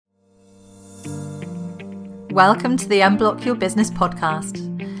Welcome to the Unblock Your Business podcast.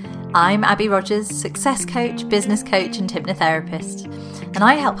 I'm Abby Rogers, success coach, business coach and hypnotherapist, and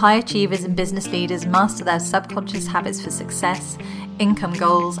I help high achievers and business leaders master their subconscious habits for success, income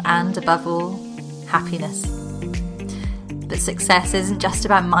goals and, above all, happiness. But success isn't just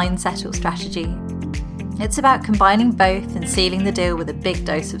about mindset or strategy. It's about combining both and sealing the deal with a big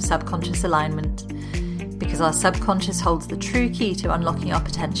dose of subconscious alignment, because our subconscious holds the true key to unlocking our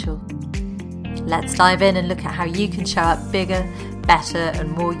potential. Let's dive in and look at how you can show up bigger, better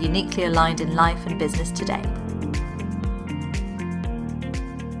and more uniquely aligned in life and business today.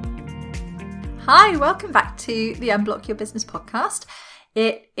 Hi, welcome back to the Unblock Your Business podcast.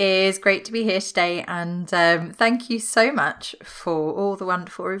 It is great to be here today, and thank you so much for all the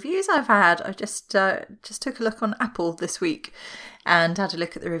wonderful reviews I've had. I just took a look on Apple this week and had a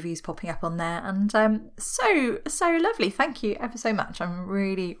look at the reviews popping up on there, and so lovely. Thank you ever so much. I'm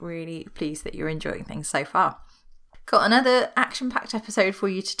really, really pleased that you're enjoying things so far. Got another action-packed episode for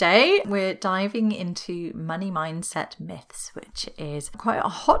you today. We're diving into money mindset myths, which is quite a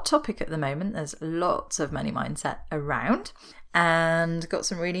hot topic at the moment. There's lots of money mindset around, and got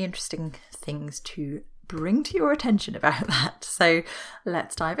some really interesting things to bring to your attention about that. So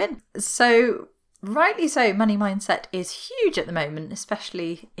let's dive in. So rightly so, money mindset is huge at the moment,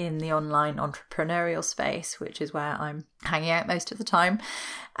 especially in the online entrepreneurial space, which is where I'm hanging out most of the time.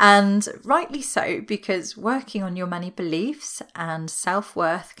 And rightly so, because working on your money beliefs and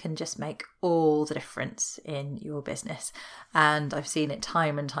self-worth can just make all the difference in your business. And I've seen it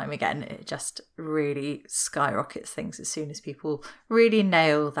time and time again. It just really skyrockets things as soon as people really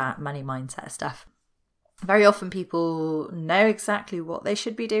nail that money mindset stuff. Very often people know exactly what they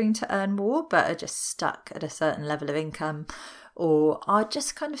should be doing to earn more, but are just stuck at a certain level of income, or are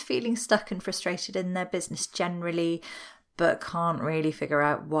just kind of feeling stuck and frustrated in their business generally, but can't really figure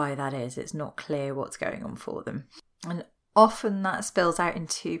out why that is. It's not clear what's going on for them. And often that spills out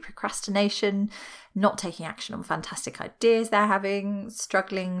into procrastination, not taking action on fantastic ideas they're having,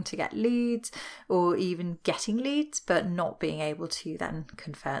 struggling to get leads, or even getting leads, but not being able to then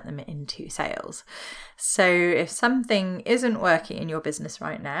convert them into sales. So if something isn't working in your business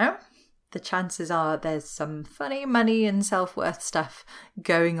right now, the chances are there's some funny money and self-worth stuff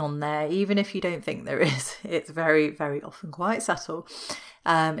going on there, even if you don't think there is. It's very, very often quite subtle.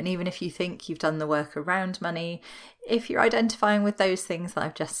 And even if you think you've done the work around money, if you're identifying with those things that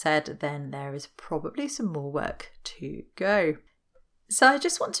I've just said, then there is probably some more work to go. So I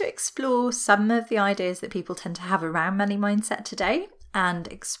just want to explore some of the ideas that people tend to have around money mindset today, and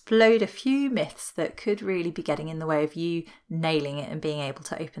explode a few myths that could really be getting in the way of you nailing it and being able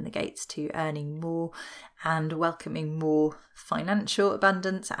to open the gates to earning more and welcoming more financial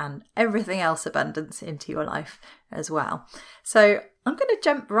abundance and everything else abundance into your life as well. So I'm going to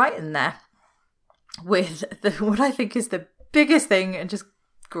jump right in there with what I think is the biggest thing, and just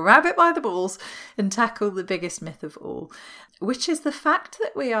grab it by the balls and tackle the biggest myth of all, which is the fact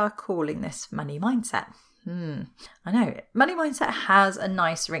that we are calling this money mindset. I know, money mindset has a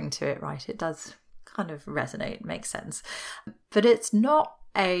nice ring to it, right? It does kind of resonate, makes sense. But it's not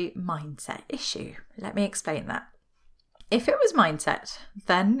a mindset issue. Let me explain that. If it was mindset,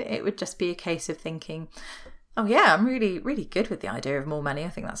 then it would just be a case of thinking, oh yeah, I'm really, really good with the idea of more money. I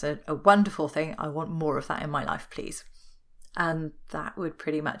think that's a wonderful thing. I want more of that in my life, please. And that would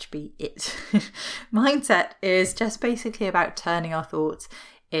pretty much be it. Mindset is just basically about turning our thoughts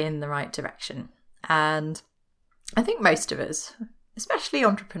in the right direction. And I think most of us, especially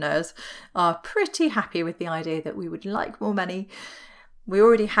entrepreneurs, are pretty happy with the idea that we would like more money. We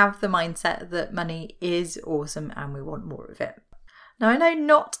already have the mindset that money is awesome and we want more of it. Now, I know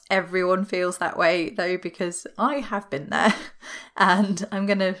not everyone feels that way though, because I have been there, and I'm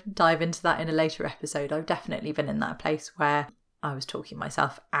going to dive into that in a later episode. I've definitely been in that place where I was talking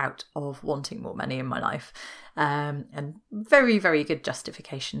myself out of wanting more money in my life, and very, very good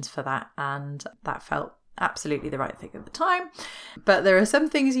justifications for that. And that felt absolutely the right thing at the time. But there are some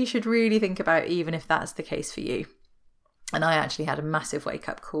things you should really think about, even if that's the case for you. And I actually had a massive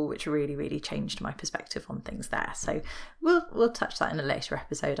wake-up call, which really, really changed my perspective on things there. So we'll touch that in a later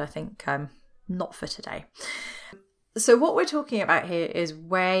episode, I think, not for today. So what we're talking about here is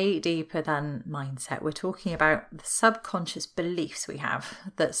way deeper than mindset. We're talking about the subconscious beliefs we have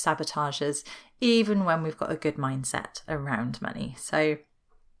that sabotage us, even when we've got a good mindset around money. So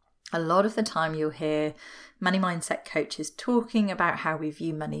a lot of the time you'll hear money mindset coaches talking about how we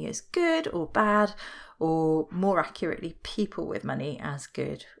view money as good or bad, or more accurately, people with money as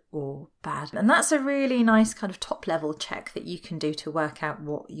good or bad. And that's a really nice kind of top level check that you can do to work out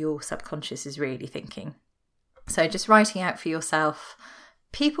what your subconscious is really thinking. So just writing out for yourself,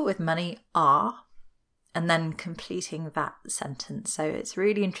 people with money are, and then completing that sentence. So it's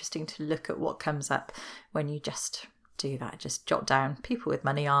really interesting to look at what comes up when you just do that. Just jot down, people with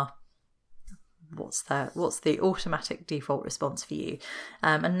money are, what's the automatic default response for you.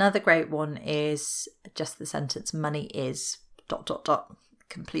 Another great one is just the sentence, money is ...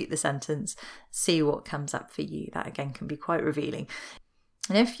 Complete the sentence, see what comes up for you. That again can be quite revealing.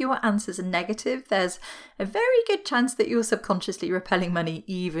 And if your answers are negative, there's a very good chance that you're subconsciously repelling money,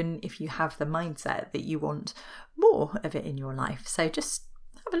 even if you have the mindset that you want more of it in your life. So just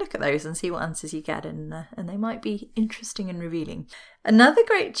have a look at those and see what answers you get, and they might be interesting and revealing. Another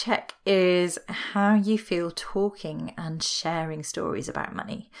great check is how you feel talking and sharing stories about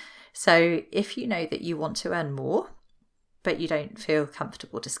money. So if you know that you want to earn more, but you don't feel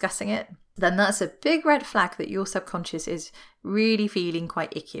comfortable discussing it, then that's a big red flag that your subconscious is really feeling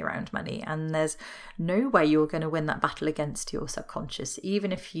quite icky around money. And there's no way you're going to win that battle against your subconscious,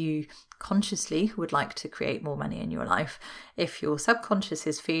 even if you consciously would like to create more money in your life. If your subconscious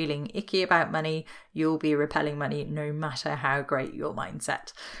is feeling icky about money, you'll be repelling money no matter how great your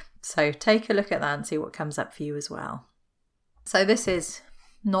mindset. So take a look at that and see what comes up for you as well. So this is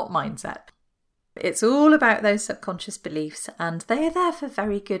not mindset. It's all about those subconscious beliefs, and they are there for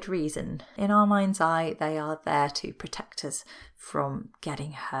very good reason. In our mind's eye, they are there to protect us from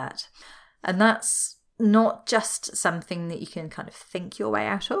getting hurt. And that's not just something that you can kind of think your way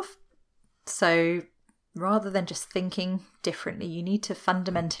out of. So rather than just thinking differently, you need to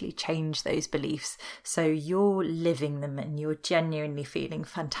fundamentally change those beliefs so you're living them and you're genuinely feeling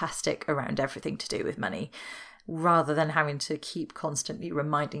fantastic around everything to do with money, rather than having to keep constantly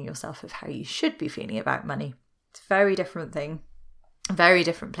reminding yourself of how you should be feeling about money. It's a very different thing, a very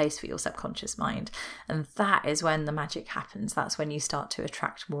different place for your subconscious mind. And that is when the magic happens. That's when you start to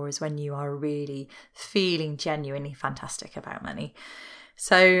attract more, is when you are really feeling genuinely fantastic about money.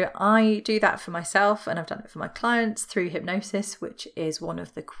 So I do that for myself, and I've done it for my clients through hypnosis, which is one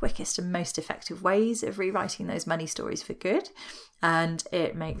of the quickest and most effective ways of rewriting those money stories for good. And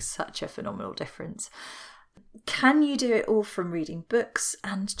it makes such a phenomenal difference. Can you do it all from reading books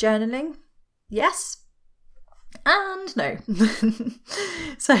and journaling? Yes and no.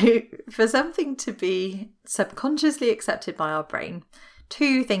 So for something to be subconsciously accepted by our brain,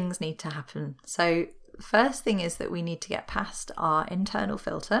 two things need to happen. So the first thing is that we need to get past our internal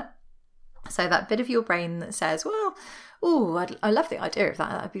filter. So that bit of your brain that says, well, I love the idea of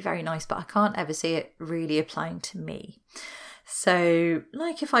that. That'd be very nice, but I can't ever see it really applying to me. So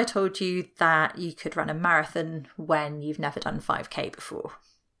like if I told you that you could run a marathon when you've never done 5K before.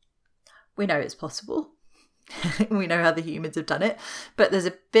 We know it's possible. We know other humans have done it, but there's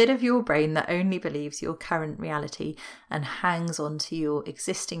a bit of your brain that only believes your current reality and hangs on to your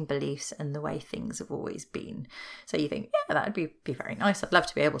existing beliefs and the way things have always been. So you think, yeah, that would be very nice. I'd love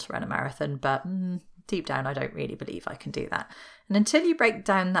to be able to run a marathon, but deep down, I don't really believe I can do that. And until you break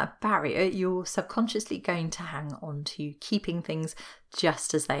down that barrier, you're subconsciously going to hang on to keeping things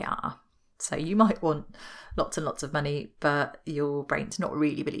just as they are. So you might want lots and lots of money, but your brain's not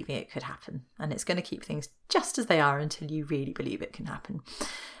really believing it could happen. And it's going to keep things just as they are until you really believe it can happen.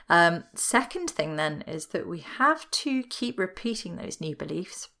 Second thing then is that we have to keep repeating those new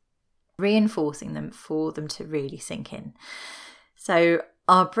beliefs, reinforcing them for them to really sink in. So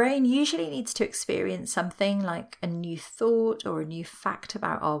our brain usually needs to experience something like a new thought or a new fact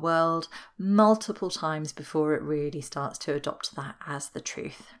about our world multiple times before it really starts to adopt that as the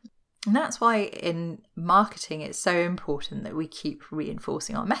truth. And that's why in marketing it's so important that we keep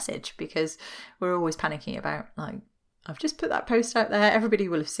reinforcing our message, because we're always panicking about, like, I've just put that post out there, everybody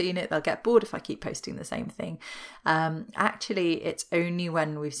will have seen it, they'll get bored if I keep posting the same thing. Actually, it's only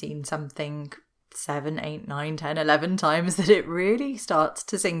when we've seen something 7, 8, 9, 10, 11 times that it really starts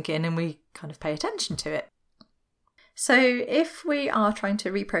to sink in and we kind of pay attention to it. So if we are trying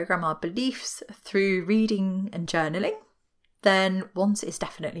to reprogram our beliefs through reading and journaling, then once is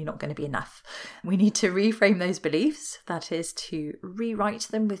definitely not going to be enough. We need to reframe those beliefs, that is to rewrite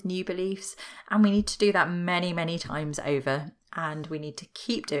them with new beliefs, and we need to do that many, many times over, and we need to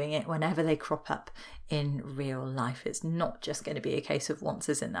keep doing it whenever they crop up in real life. It's not just going to be a case of once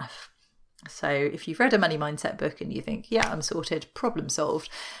is enough. So if you've read a money mindset book and you think, yeah, I'm sorted, problem solved,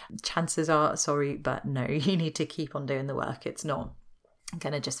 chances are, sorry, but no, you need to keep on doing the work. It's not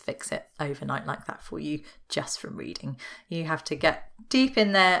going to just fix it overnight like that for you just from reading. You have to get deep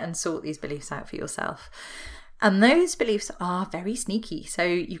in there and sort these beliefs out for yourself. And those beliefs are very sneaky, so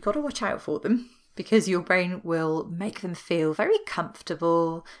you've got to watch out for them, because your brain will make them feel very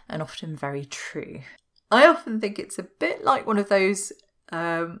comfortable and often very true. I often think it's a bit like one of those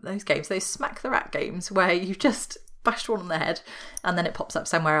games, those smack the rat games, where you just bashed one on the head, and then it pops up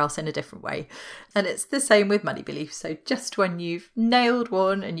somewhere else in a different way. And it's the same with money beliefs. So just when you've nailed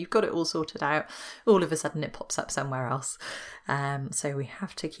one and you've got it all sorted out, all of a sudden it pops up somewhere else. So we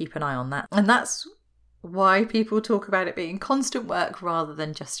have to keep an eye on that. And that's why people talk about it being constant work rather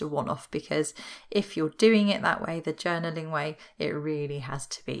than just a one-off, because if you're doing it that way, the journaling way, it really has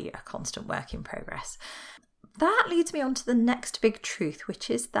to be a constant work in progress. That leads me on to the next big truth, which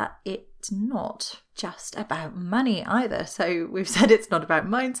is that it's not just about money either. So we've said it's not about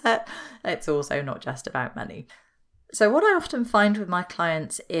mindset. It's also not just about money. So what I often find with my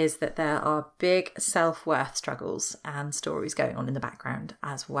clients is that there are big self-worth struggles and stories going on in the background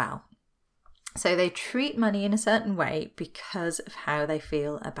as well. So they treat money in a certain way because of how they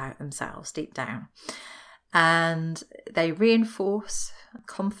feel about themselves deep down. And they reinforce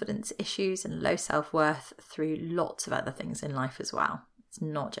confidence issues and low self-worth through lots of other things in life as well. It's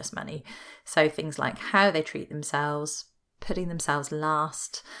not just money. So things like how they treat themselves, putting themselves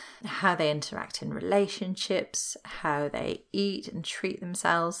last, how they interact in relationships, how they eat and treat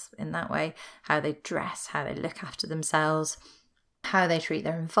themselves in that way, how they dress, how they look after themselves, how they treat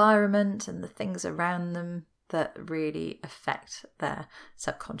their environment and the things around them that really affect their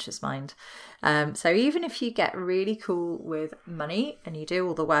subconscious mind. So even if you get really cool with money and you do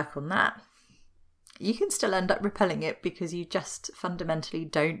all the work on that, you can still end up repelling it because you just fundamentally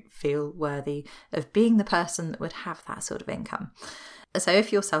don't feel worthy of being the person that would have that sort of income. So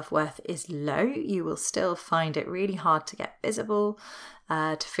if your self-worth is low, you will still find it really hard to get visible,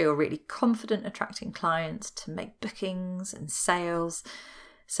 to feel really confident attracting clients, to make bookings and sales.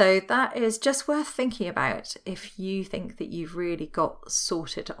 So that is just worth thinking about if you think that you've really got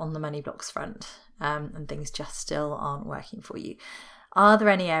sorted on the money blocks front, and things just still aren't working for you. Are there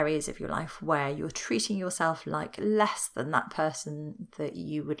any areas of your life where you're treating yourself like less than that person that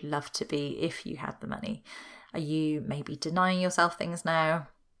you would love to be if you had the money? Are you maybe denying yourself things now?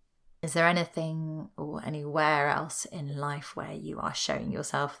 Is there anything or anywhere else in life where you are showing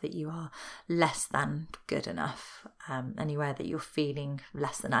yourself that you are less than good enough? Anywhere that you're feeling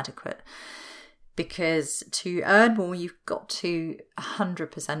less than adequate? Because to earn more, you've got to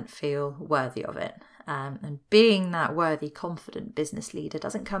 100% feel worthy of it. And being that worthy, confident business leader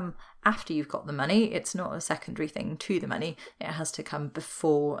doesn't come after you've got the money. It's not a secondary thing to the money. It has to come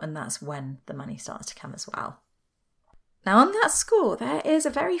before, and that's when the money starts to come as well. Now, on that score, there is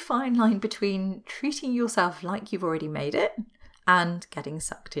a very fine line between treating yourself like you've already made it and getting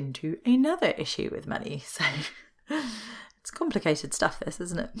sucked into another issue with money. So it's complicated stuff, this,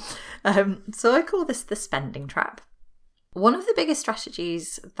 isn't it? So I call this the spending trap. One of the biggest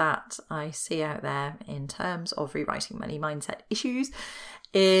strategies that I see out there in terms of rewriting money mindset issues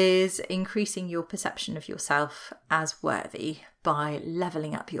is increasing your perception of yourself as worthy by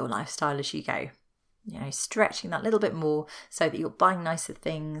leveling up your lifestyle as you go. Stretching that little bit more so that you're buying nicer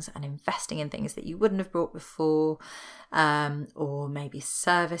things and investing in things that you wouldn't have bought before, or maybe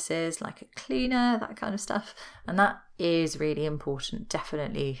services like a cleaner, that kind of stuff. And that is really important.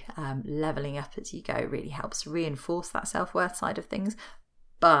 Definitely leveling up as you go really helps reinforce that self-worth side of things.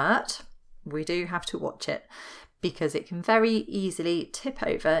 But we do have to watch it, because it can very easily tip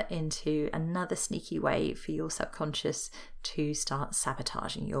over into another sneaky way for your subconscious to start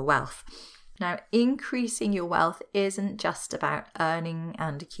sabotaging your wealth. Now, increasing your wealth isn't just about earning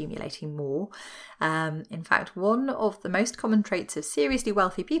and accumulating more. In fact, one of the most common traits of seriously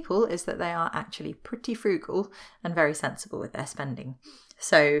wealthy people is that they are actually pretty frugal and very sensible with their spending.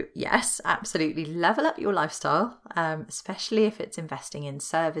 So yes, absolutely level up your lifestyle, especially if it's investing in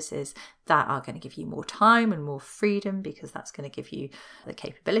services that are going to give you more time and more freedom, because that's going to give you the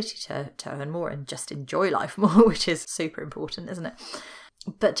capability to earn more and just enjoy life more, which is super important, isn't it?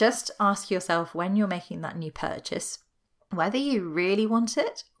 But just ask yourself when you're making that new purchase, whether you really want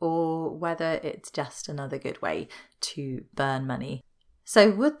it or whether it's just another good way to burn money. So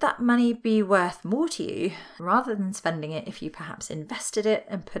would that money be worth more to you rather than spending it if you perhaps invested it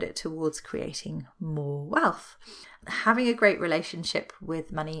and put it towards creating more wealth? Having a great relationship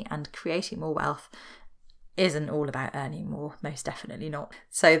with money and creating more wealth isn't all about earning more, most definitely not.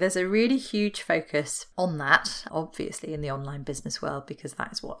 So there's a really huge focus on that, obviously in the online business world, because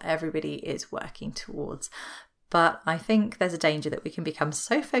that's what everybody is working towards. But I think there's a danger that we can become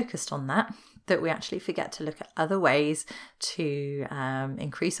so focused on that we actually forget to look at other ways to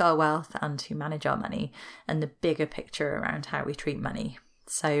increase our wealth and to manage our money and the bigger picture around how we treat money.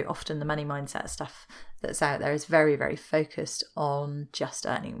 So often the money mindset stuff that's out there is very, very focused on just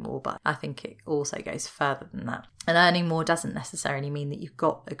earning more, but I think it also goes further than that. And earning more doesn't necessarily mean that you've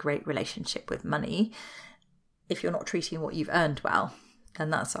got a great relationship with money if you're not treating what you've earned well. then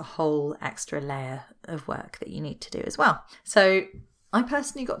that's a whole extra layer of work that you need to do as well. So I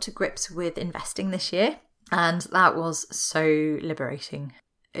personally got to grips with investing this year, and that was so liberating.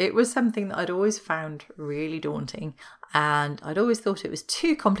 It was something that I'd always found really daunting, and I'd always thought it was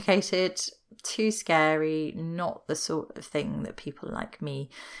too complicated, too scary, not the sort of thing that people like me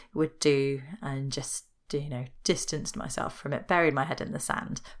would do, and just, distanced myself from it, buried my head in the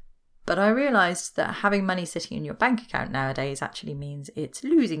sand. But I realised that having money sitting in your bank account nowadays actually means it's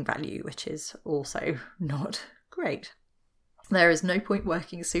losing value, which is also not great. There is no point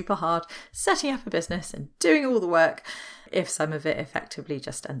working super hard, setting up a business and doing all the work if some of it effectively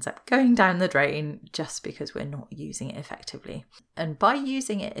just ends up going down the drain just because we're not using it effectively. And by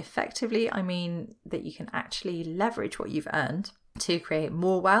using it effectively, I mean that you can actually leverage what you've earned to create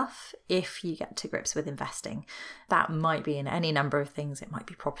more wealth if you get to grips with investing. That might be in any number of things. It might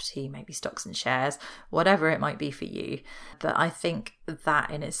be property, maybe stocks and shares, whatever it might be for you. But I think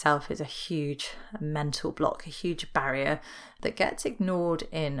that in itself is a huge mental block, a huge barrier that gets ignored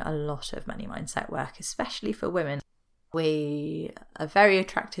in a lot of money mindset work, especially for women. We are very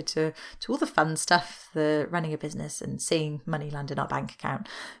attracted to all the fun stuff, the running a business and seeing money land in our bank account.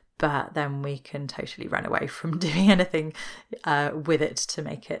 But then we can totally run away from doing anything with it to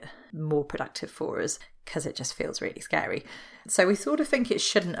make it more productive for us because it just feels really scary. So we sort of think it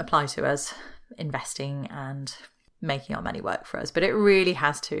shouldn't apply to us, investing and making our money work for us. But it really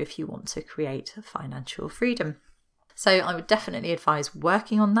has to if you want to create financial freedom. So I would definitely advise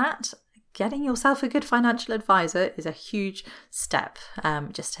working on that. Getting yourself a good financial advisor is a huge step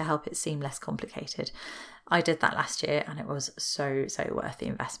just to help it seem less complicated. I did that last year and it was so worth the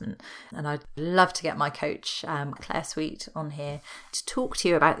investment. And I'd love to get my coach, Claire Sweet, on here to talk to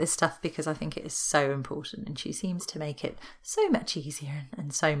you about this stuff because I think it is so important and she seems to make it so much easier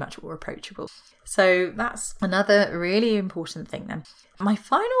and so much more approachable. So that's another really important thing then. My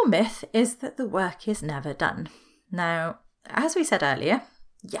final myth is that the work is never done. Now, as we said earlier,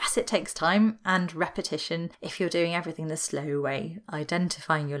 yes, it takes time and repetition if you're doing everything the slow way,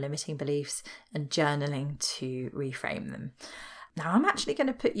 identifying your limiting beliefs and journaling to reframe them. Now, I'm actually going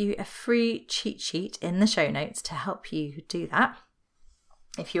to put you a free cheat sheet in the show notes to help you do that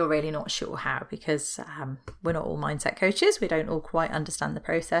if you're really not sure how, because we're not all mindset coaches. We don't all quite understand the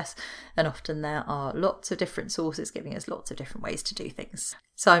process, and often there are lots of different sources giving us lots of different ways to do things.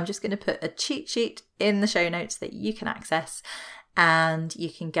 So I'm just going to put a cheat sheet in the show notes that you can access, and you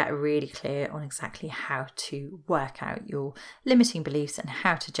can get really clear on exactly how to work out your limiting beliefs and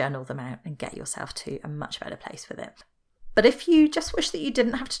how to journal them out and get yourself to a much better place with it. But if you just wish that you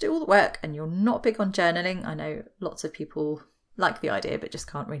didn't have to do all the work and you're not big on journaling, I know lots of people like the idea but just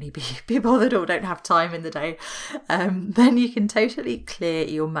can't really be bothered or don't have time in the day, then you can totally clear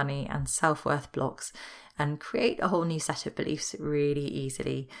your money and self-worth blocks and create a whole new set of beliefs really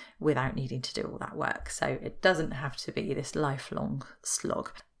easily without needing to do all that work. So it doesn't have to be this lifelong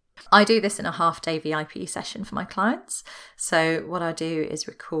slog. I do this in a half-day VIP session for my clients. So what I do is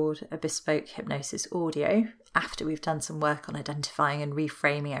record a bespoke hypnosis audio after we've done some work on identifying and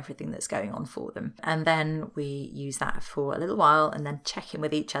reframing everything that's going on for them. And then we use that for a little while and then check in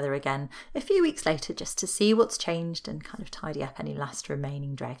with each other again a few weeks later just to see what's changed and kind of tidy up any last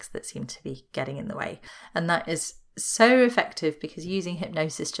remaining dregs that seem to be getting in the way. And that is so effective because using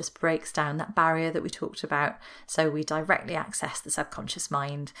hypnosis just breaks down that barrier that we talked about. So we directly access the subconscious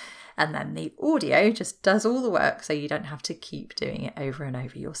mind, and then the audio just does all the work so you don't have to keep doing it over and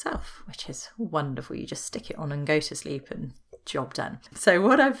over yourself, which is wonderful. You just stick it on and go to sleep and job done. So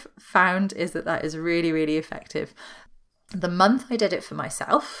what I've found is that is really, really effective. The month I did it for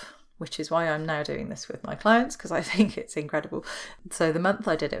myself, which is why I'm now doing this with my clients, because I think it's incredible. So the month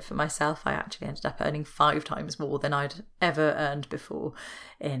I did it for myself, I actually ended up earning 5 times more than I'd ever earned before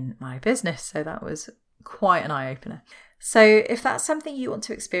in my business. So that was quite an eye-opener. So if that's something you want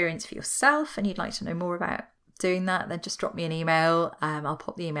to experience for yourself and you'd like to know more about doing that, then just drop me an email. I'll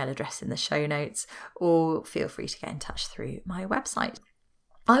pop the email address in the show notes, or feel free to get in touch through my website.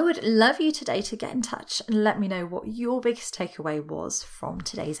 I would love you today to get in touch and let me know what your biggest takeaway was from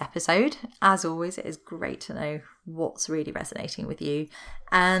today's episode. As always, it is great to know what's really resonating with you.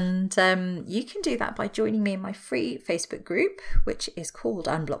 And you can do that by joining me in my free Facebook group, which is called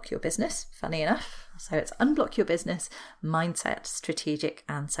Unblock Your Business, funny enough. So it's Unblock Your Business, Mindset, Strategic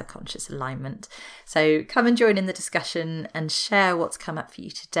and Subconscious Alignment. So come and join in the discussion and share what's come up for you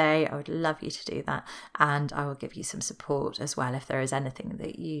today. I would love you to do that. And I will give you some support as well if there is anything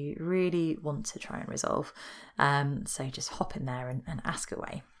that you really want to try and resolve. So just hop in there and ask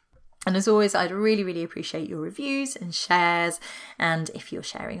away. And as always, I'd really, really appreciate your reviews and shares. And if you're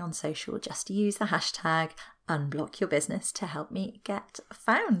sharing on social, just use the hashtag unblock your business to help me get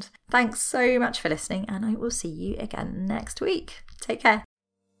found. Thanks so much for listening, and I will see you again next week. Take care.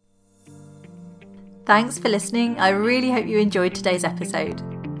 Thanks for listening. I really hope you enjoyed today's episode.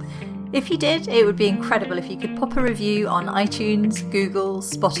 If you did, it would be incredible if you could pop a review on iTunes, Google,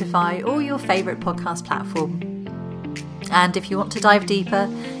 Spotify, or your favourite podcast platform. And if you want to dive deeper,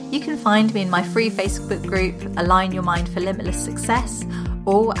 you can find me in my free Facebook group, Align Your Mind for Limitless Success,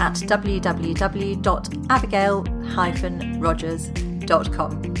 or at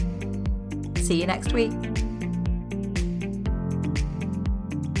www.abigail-rogers.com. See you next week.